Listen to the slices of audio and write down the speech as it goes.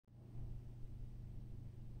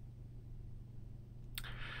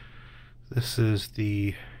This is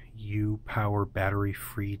the U-Power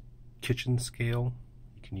battery-free kitchen scale.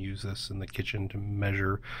 You can use this in the kitchen to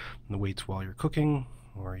measure the weights while you're cooking,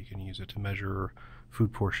 or you can use it to measure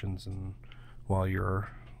food portions and while you're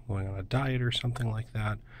going on a diet or something like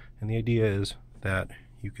that. And the idea is that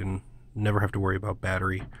you can never have to worry about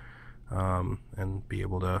battery and be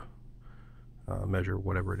able to measure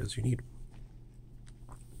whatever it is you need.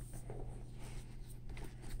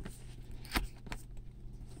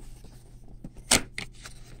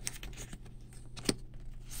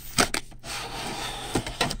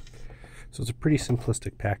 So it's a pretty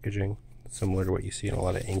simplistic packaging, similar to what you see in a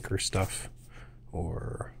lot of Anchor stuff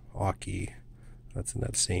or Aukey. That's in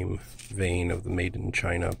that same vein of the made in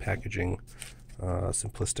China packaging,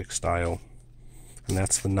 simplistic style. And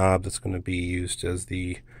that's the knob that's going to be used as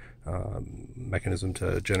the mechanism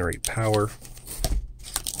to generate power.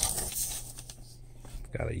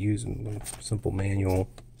 Got to use a simple manual,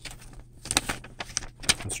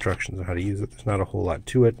 instructions on how to use it. There's not a whole lot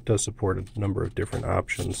to it. It does support a number of different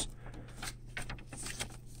options.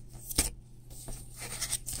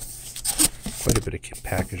 Quite a bit of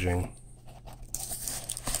packaging.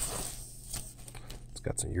 It's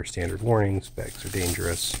got your standard warnings. Bags are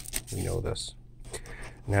dangerous. We know this.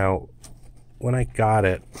 Now, when I got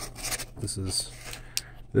it, this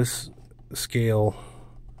scale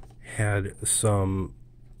had some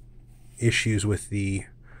issues with the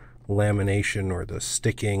lamination or the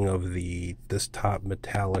sticking of this top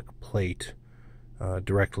metallic plate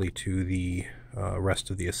directly to the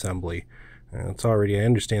rest of the assembly. And it's already, I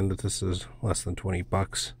understand that this is less than 20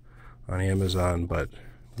 bucks on Amazon, but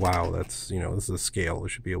wow, that's, this is a scale. It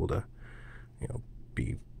should be able to,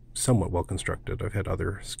 be somewhat well constructed. I've had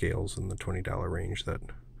other scales in the $20 range that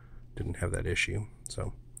didn't have that issue.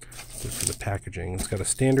 So for the packaging, it's got a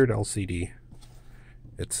standard LCD.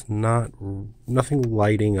 It's nothing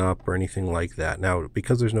lighting up or anything like that. Now,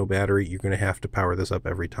 because there's no battery, you're going to have to power this up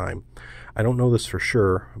every time. I don't know this for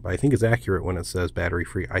sure, but I think it's accurate when it says battery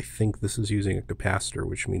free. I think this is using a capacitor,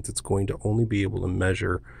 which means it's going to only be able to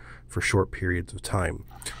measure for short periods of time.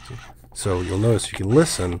 So you'll notice you can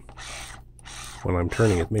listen when I'm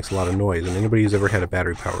turning it. It makes a lot of noise. And anybody who's ever had a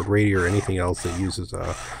battery powered radio or anything else that uses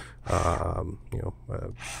a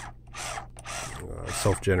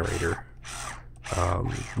self-generator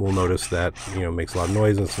we'll notice that makes a lot of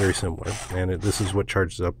noise, and it's very similar. And this is what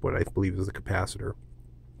charges up what I believe is the capacitor.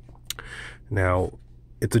 Now,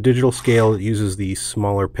 it's a digital scale. It uses the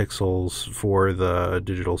smaller pixels for the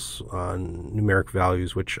digital numeric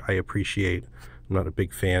values, which I appreciate. I'm not a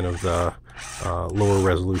big fan of the lower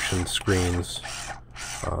resolution screens.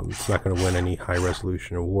 It's not going to win any high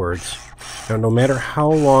resolution awards. Now, no matter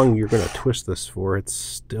how long you're going to twist this for, it's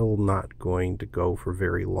still not going to go for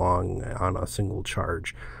very long on a single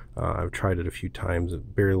charge. I've tried it a few times.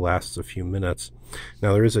 It barely lasts a few minutes.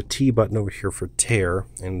 Now, there is a T button over here for tare,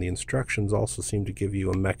 and the instructions also seem to give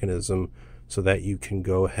you a mechanism so that you can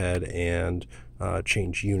go ahead and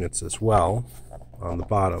change units as well. On the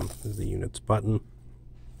bottom is the units button.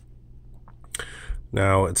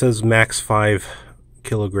 Now, it says max 5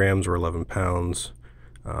 kilograms or 11 pounds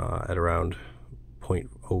at around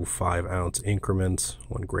 0.05 ounce increments,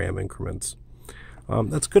 1 gram increments.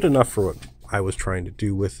 That's good enough for what I was trying to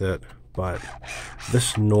do with it, but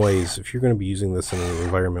this noise, if you're going to be using this in an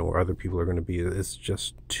environment where other people are going to be, it's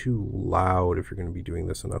just too loud if you're going to be doing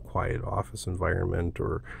this in a quiet office environment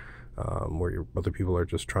or where other people are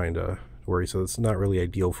just trying to worry. So it's not really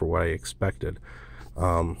ideal for what I expected.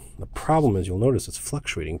 The problem is, you'll notice it's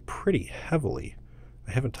fluctuating pretty heavily.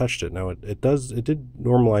 I haven't touched it. Now it did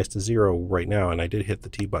normalize to 0 right now, and I did hit the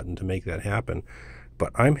T button to make that happen,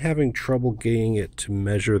 but I'm having trouble getting it to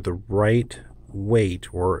measure the right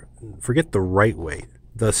weight, or forget the right weight,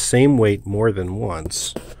 the same weight more than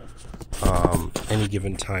once any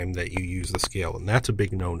given time that you use the scale. And that's a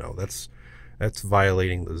big no-no. That's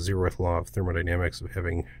violating the 0th law of thermodynamics of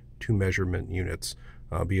having 2 measurement units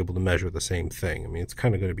be able to measure the same thing. I mean, it's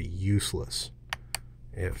kind of going to be useless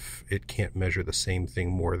if it can't measure the same thing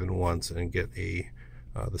more than once and get the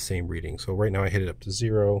same reading. So right now I hit it up to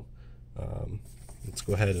 0. Let's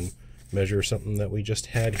go ahead and measure something that we just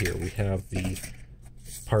had here. We have the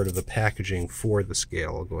part of the packaging for the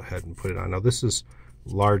scale. I'll go ahead and put it on. Now, this is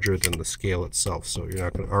larger than the scale itself, so you're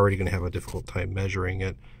not already going to have a difficult time measuring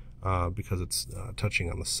it because it's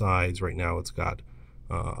touching on the sides. Right now it's got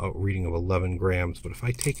a reading of 11 grams, but if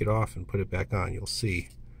I take it off and put it back on, you'll see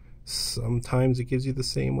sometimes it gives you the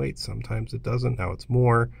same weight, sometimes it doesn't. Now it's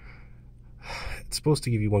more. It's supposed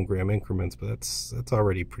to give you 1 gram increments, but that's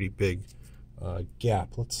already a pretty big gap.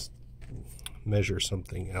 Let's measure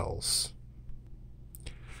something else.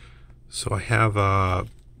 So I have a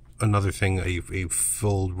another thing, a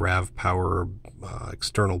full RAV Power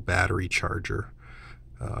external battery charger,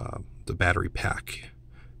 the battery pack.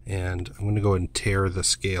 And I'm going to go ahead and tear the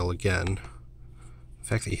scale again. The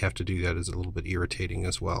fact that you have to do that is a little bit irritating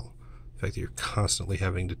as well. The fact that you're constantly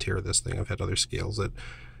having to tear this thing. I've had other scales that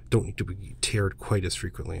don't need to be teared quite as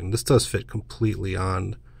frequently, and this does fit completely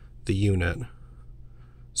on the unit.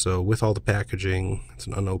 So with all the packaging, it's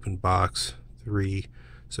an unopened box,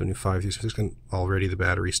 375, 360, already the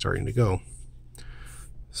battery's starting to go.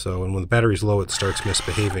 So, and when the battery's low, it starts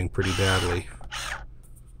misbehaving pretty badly.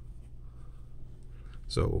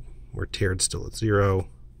 So we're teared still at 0.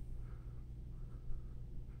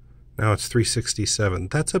 Now it's 367.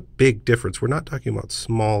 That's a big difference. We're not talking about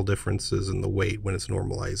small differences in the weight when it's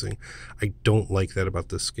normalizing. I don't like that about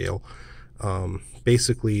this scale.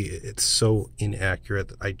 Basically, it's so inaccurate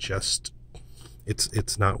that I just,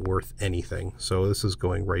 it's not worth anything. So this is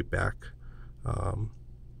going right back.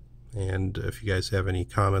 And if you guys have any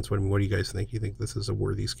comments, what do you guys think? You think this is a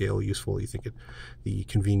worthy scale, useful? You think the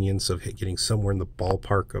convenience of getting somewhere in the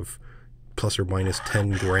ballpark of plus or minus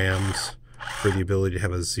 10 grams for the ability to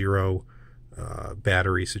have a 0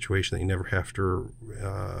 battery situation that you never have to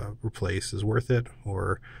replace is worth it?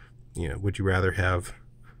 Or, you know, would you rather have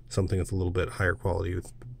something that's a little bit higher quality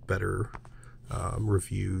with better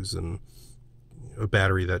reviews, and a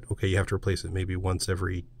battery that, okay, you have to replace it maybe once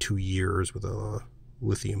every 2 years with a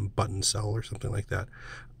lithium button cell or something like that?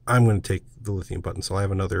 I'm going to take the lithium button cell. I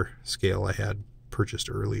have another scale I had purchased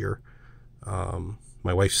earlier.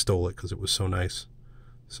 My wife stole it because it was so nice.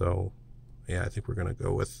 So yeah, I think we're going to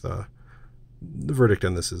go with the verdict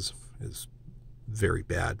on this is very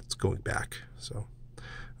bad. It's going back. So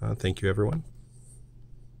thank you, everyone.